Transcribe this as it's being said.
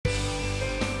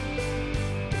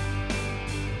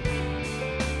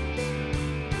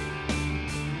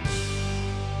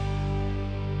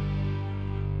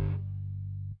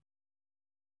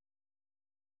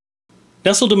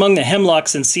Nestled among the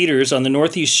hemlocks and cedars on the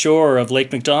northeast shore of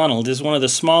Lake McDonald is one of the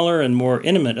smaller and more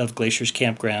intimate of Glacier's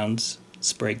campgrounds,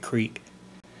 Sprague Creek.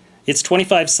 Its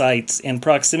 25 sites and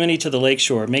proximity to the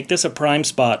lakeshore make this a prime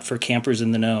spot for campers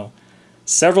in the know.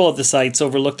 Several of the sites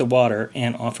overlook the water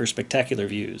and offer spectacular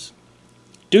views.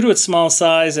 Due to its small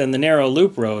size and the narrow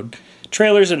loop road,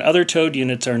 trailers and other towed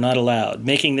units are not allowed,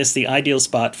 making this the ideal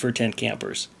spot for tent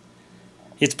campers.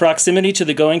 Its proximity to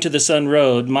the Going to the Sun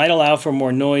Road might allow for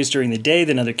more noise during the day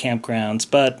than other campgrounds,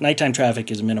 but nighttime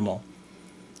traffic is minimal.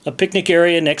 A picnic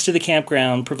area next to the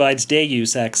campground provides day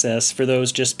use access for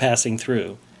those just passing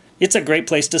through. It's a great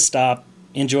place to stop,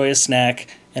 enjoy a snack,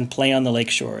 and play on the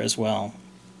lakeshore as well.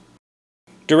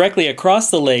 Directly across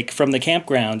the lake from the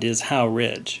campground is Howe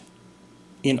Ridge.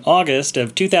 In August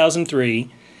of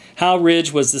 2003, Howe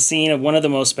Ridge was the scene of one of the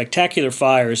most spectacular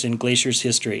fires in Glacier's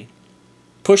history.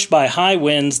 Pushed by high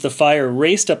winds, the fire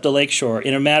raced up the lakeshore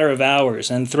in a matter of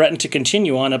hours and threatened to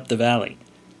continue on up the valley.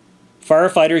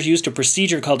 Firefighters used a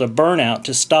procedure called a burnout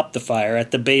to stop the fire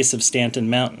at the base of Stanton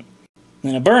Mountain.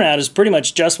 And a burnout is pretty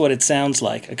much just what it sounds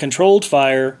like. A controlled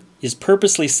fire is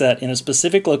purposely set in a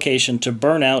specific location to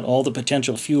burn out all the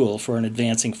potential fuel for an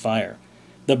advancing fire.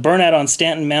 The burnout on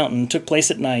Stanton Mountain took place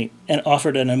at night and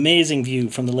offered an amazing view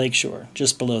from the lakeshore,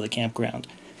 just below the campground.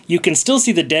 You can still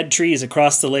see the dead trees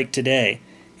across the lake today,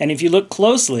 and if you look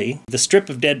closely, the strip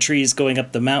of dead trees going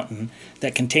up the mountain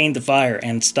that contained the fire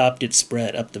and stopped its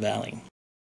spread up the valley.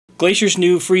 Glacier's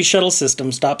new free shuttle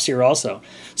system stops here also,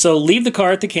 so leave the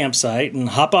car at the campsite and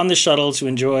hop on the shuttle to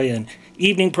enjoy an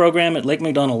evening program at Lake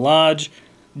McDonald Lodge,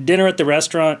 dinner at the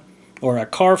restaurant, or a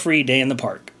car-free day in the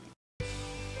park.